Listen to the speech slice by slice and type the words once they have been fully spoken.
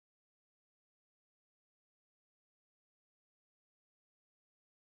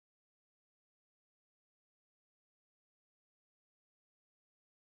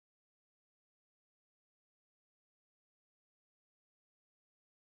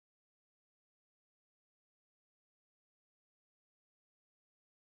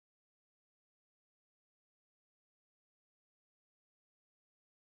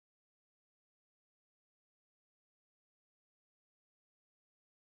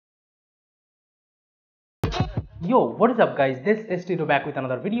Yo, what is up guys, this is Tito back with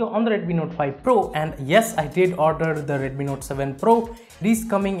another video on the Redmi Note 5 Pro, and yes, I did order the Redmi Note 7 Pro. It is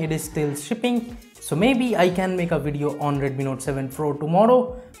coming, it is still shipping, so maybe I can make a video on Redmi Note 7 Pro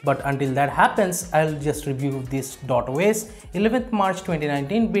tomorrow, but until that happens, I'll just review this DotOS 11th March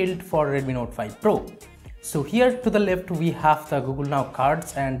 2019 build for Redmi Note 5 Pro. So here to the left we have the Google Now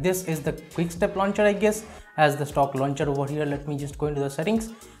cards, and this is the quick step launcher, I guess, as the stock launcher over here. Let me just go into the settings.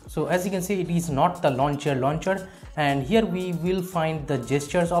 So as you can see, it is not the launcher, and here we will find the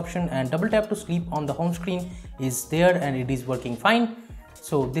gestures option, and double tap to sleep on the home screen is there, and it is working fine.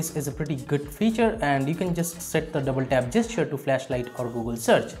 So this is a pretty good feature, and you can just set the double tap gesture to flashlight or Google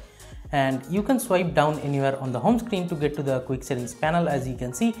search, and you can swipe down anywhere on the home screen to get to the quick settings panel, as you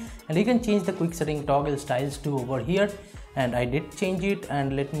can see, and you can change the quick setting toggle styles too over here, and I did change it.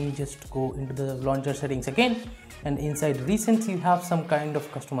 And let me just go into the launcher settings again, and inside recents you have some kind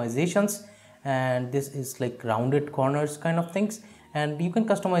of customizations, and this is like rounded corners kind of things, and you can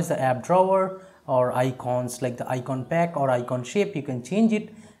customize the app drawer or icons, like the icon pack or icon shape. You can change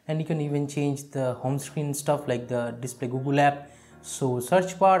it, and you can even change the home screen stuff like the display Google app, so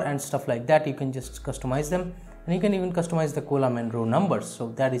search bar and stuff like that. You can just customize them, and you can even customize the column and row numbers. So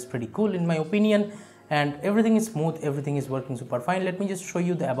that is pretty cool in my opinion, and everything is smooth, everything is working super fine. Let me just show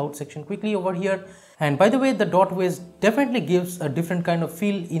you the about section quickly over here. And by the way, the DotOS definitely gives a different kind of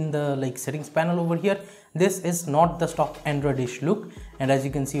feel in the like settings panel over here. This is not the stock Android-ish look, and as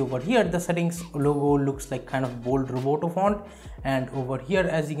you can see over here, the settings logo looks like kind of bold Roboto font, and over here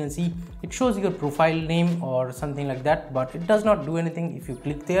as you can see, it shows your profile name or something like that, but it does not do anything if you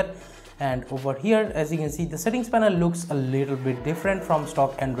click there. And over here as you can see, the settings panel looks a little bit different from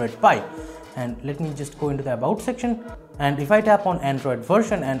stock Android Pie. And let me just go into the about section, and if I tap on Android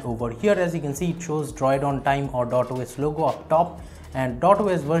version, and over here as you can see, it shows Droid on time or DotOS logo up top, and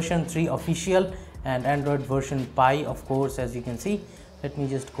DotOS version 3 official, and Android version Pie, of course, as you can see. Let me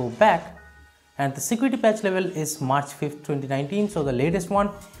just go back, and the security patch level is March 5th 2019, so the latest one.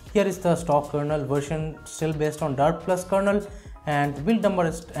 Here is the stock kernel version, still based on Dart Plus kernel, and the build number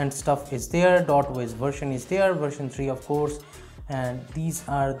and stuff is there. DotOS version is there, version 3 of course, and these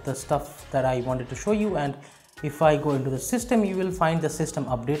are the stuff that I wanted to show you. And if I go into the system, you will find the system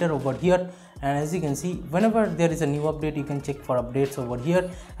updater over here, and as you can see, whenever there is a new update, you can check for updates over here.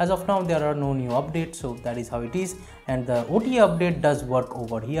 As of now, there are no new updates, so that is how it is. And the OTA update does work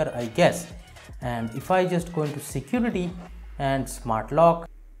over here, I guess. And if I just go into security and smart lock,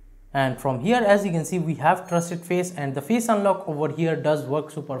 and from here as you can see, we have trusted face, and the face unlock over here does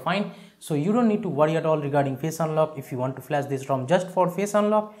work super fine, so you don't need to worry at all regarding face unlock. If you want to flash this ROM just for face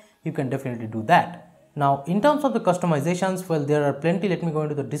unlock, you can definitely do that. Now in terms of the customizations, well, there are plenty. Let me go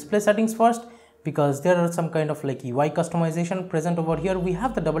into the display settings first, because there are some kind of like UI customization present over here. We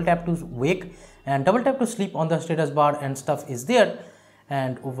have the double tap to wake and double tap to sleep on the status bar and stuff is there.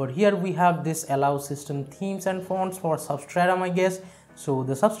 And over here we have this allow system themes and fonts for substratum, I guess. So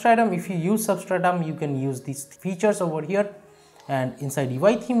the substratum, if you use substratum, you can use these features over here. And inside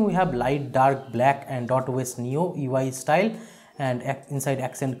UI theme, we have light, dark, black, and DotOS Neo UI style. And inside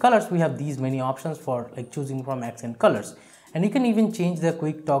accent colors, we have these many options for like choosing from accent colors. And you can even change the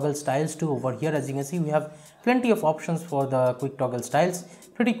quick toggle styles too over here. As you can see, we have plenty of options for the quick toggle styles.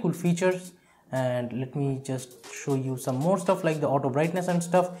 Pretty cool features. And let me just show you some more stuff like the auto brightness and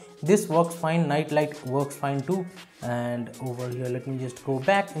stuff. This works fine. Night light works fine too. And over here, let me just go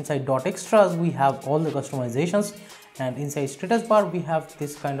back. Inside dot extras, we have all the customizations, and inside status bar we have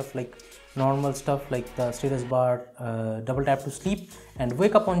this kind of like normal stuff like the status bar, double tap to sleep and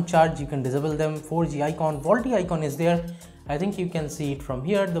wake up on charge. You can disable them. 4G icon, VoLTE icon is there. I think you can see it from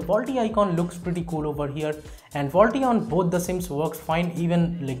here. The VoLTE icon looks pretty cool over here, and VoLTE on both the sims works fine.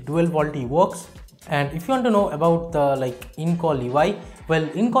 Even like dual VoLTE works. And if you want to know about the like in-call UI, well,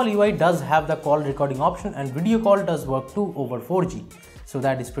 in-call UI does have the call recording option, and video call does work too over 4G, so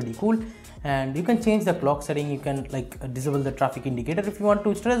that is pretty cool. And you can change the clock setting. You can like disable the traffic indicator if you want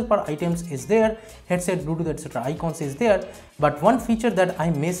to. Status bar items is there, headset, Bluetooth, etc. icons is there. But one feature that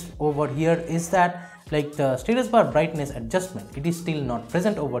I missed over here is that like the status bar brightness adjustment, it is still not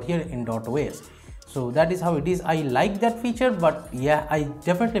present over here in DotOS. So that is how it is. I like that feature, but yeah, I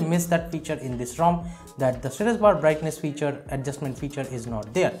definitely miss that feature in this ROM, that the status bar brightness feature adjustment feature is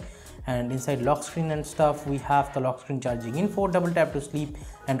not there. And inside lock screen and stuff, we have the lock screen charging info, double tap to sleep,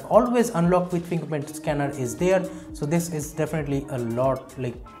 and always unlock with fingerprint scanner is there. So this is definitely a lot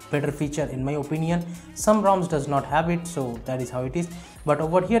like better feature in my opinion. Some ROMs does not have it, so that is how it is. But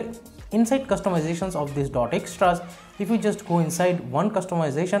over here inside customizations of this dot extras, if you just go inside one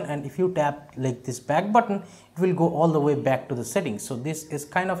customization and if you tap like this back button, it will go all the way back to the settings. So this is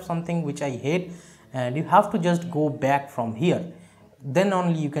kind of something which I hate, and you have to just go back from here. Then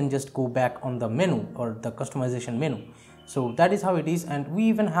only you can just go back on the menu or the customization menu. So that is how it is. And we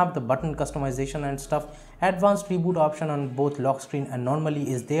even have the button customization and stuff. Advanced reboot option on both lock screen and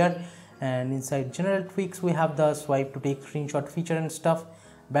normally is there. And inside general tweaks we have the swipe to take screenshot feature and stuff.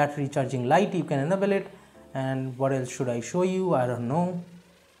 Battery charging light, you can enable it. And what else should I show you? I don't know.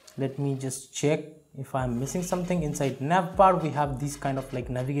 Let me just check if I'm missing something. Inside nav bar we have these kind of like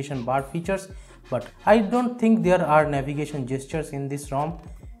navigation bar features, but I don't think there are navigation gestures in this ROM.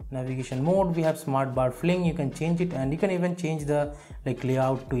 Navigation mode, we have smart bar fling, you can change it, and you can even change the like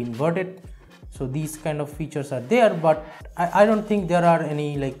layout to invert it. So these kind of features are there, but I don't think there are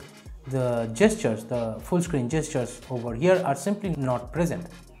any like the gestures, the full screen gestures over here are simply not present.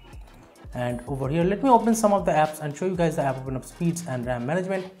 And over here, let me open some of the apps and show you guys the app open up speeds and RAM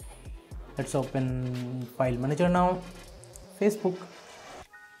management. Let's open file manager now, Facebook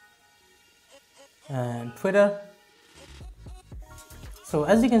and Twitter. So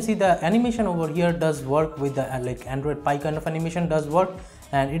as you can see, the animation over here does work with the like Android Pie kind of animation does work,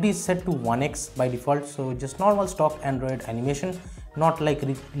 and it is set to 1x by default. So just normal stock Android animation, not like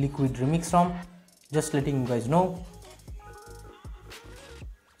liquid remix ROM, just letting you guys know.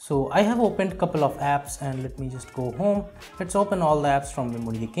 So I have opened a couple of apps, and let me just go home. Let's open all the apps from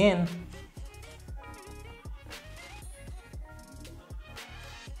memory again.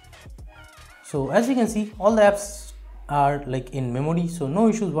 So as you can see, all the apps are like in memory, so no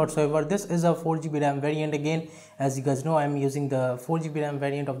issues whatsoever. This is a 4GB RAM variant again. As you guys know, I'm using the 4GB RAM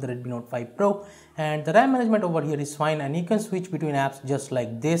variant of the Redmi Note 5 Pro, and the RAM management over here is fine, and you can switch between apps just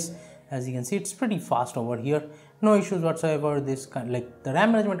like this. As you can see, it's pretty fast over here, no issues whatsoever. This kind like the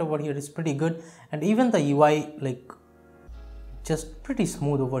RAM management over here is pretty good, and even the UI like just pretty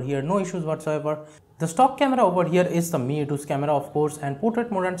smooth over here, no issues whatsoever. The stock camera over here is the Mi A2's camera, of course, and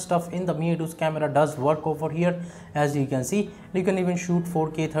portrait mode and stuff in the Mi A2's camera does work over here. As you can see, you can even shoot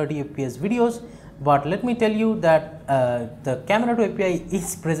 4K 30 FPS videos. But let me tell you that the camera to API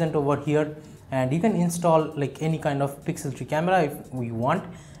is present over here, and you can install like any kind of Pixel 3 camera if we want.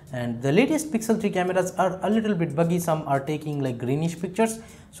 And the latest Pixel 3 cameras are a little bit buggy. Some are taking like greenish pictures.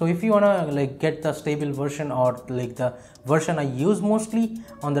 So if you wanna like get the stable version or like the version I use mostly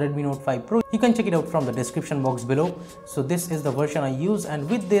on the Redmi Note 5 Pro, you can check it out from the description box below. So this is the version I use, and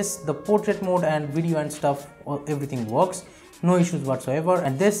with this the portrait mode and video and stuff, everything works, no issues whatsoever.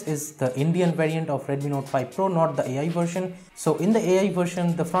 And this is the Indian variant of Redmi Note 5 Pro, not the AI version. So in the AI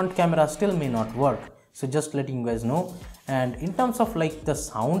version, the front camera still may not work, so just letting you guys know. And in terms of like the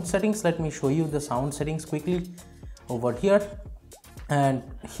sound settings, let me show you the sound settings quickly over here. And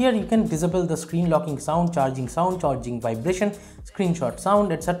here you can disable the screen locking sound, charging vibration, screenshot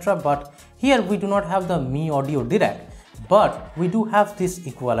sound, etc. But here we do not have the Mi Audio Direct, but we do have this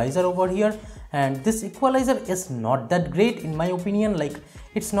equalizer over here, and this equalizer is not that great in my opinion. Like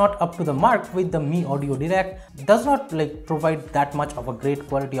it's not up to the mark with the Mi Audio Direct, it does not like provide that much of a great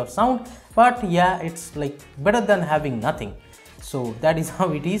quality of sound, but yeah, it's like better than having nothing. So that is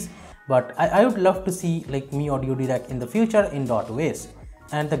how it is. But I would love to see like Mi Audio Direct in the future in DotOS.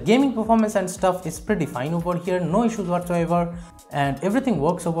 And the gaming performance and stuff is pretty fine over here, no issues whatsoever, and everything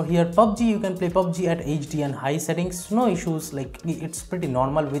works over here. PUBG, you can play PUBG at HD and high settings, no issues, like it's pretty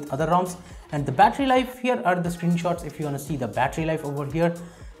normal with other ROMs. And the battery life, here are the screenshots if you want to see the battery life over here.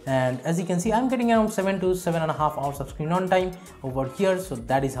 And as you can see, I'm getting around 7 to 7.5 hours of screen on time over here, so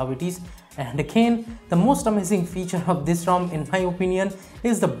that is how it is. And again, the most amazing feature of this ROM in my opinion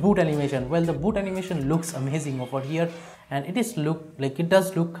is the boot animation. Well, the boot animation looks amazing over here, and it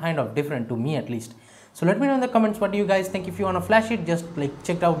does look kind of different to me at least. So let me know in the comments what do you guys think. If you want to flash it, just like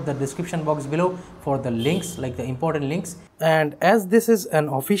check out the description box below for the links, like the important links. And as this is an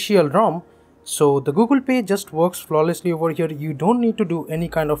official ROM, so the Google Pay just works flawlessly over here. You don't need to do any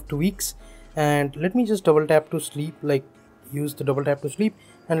kind of tweaks. And let me just double tap to sleep, like use the double tap to sleep,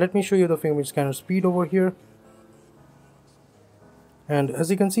 and let me show you the fingerprint scanner speed over here. And as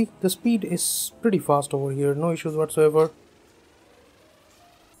you can see, the speed is pretty fast over here, no issues whatsoever.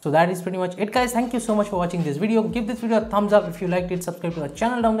 So that is pretty much it, guys. Thank you so much for watching this video. Give this video a thumbs up if you liked it. Subscribe to the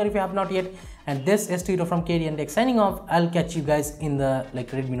channel down there if you have not yet. And this is Tito from KDN Tech signing off. I'll catch you guys in the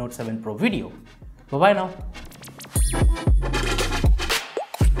Redmi Note 7 Pro video. Bye bye now.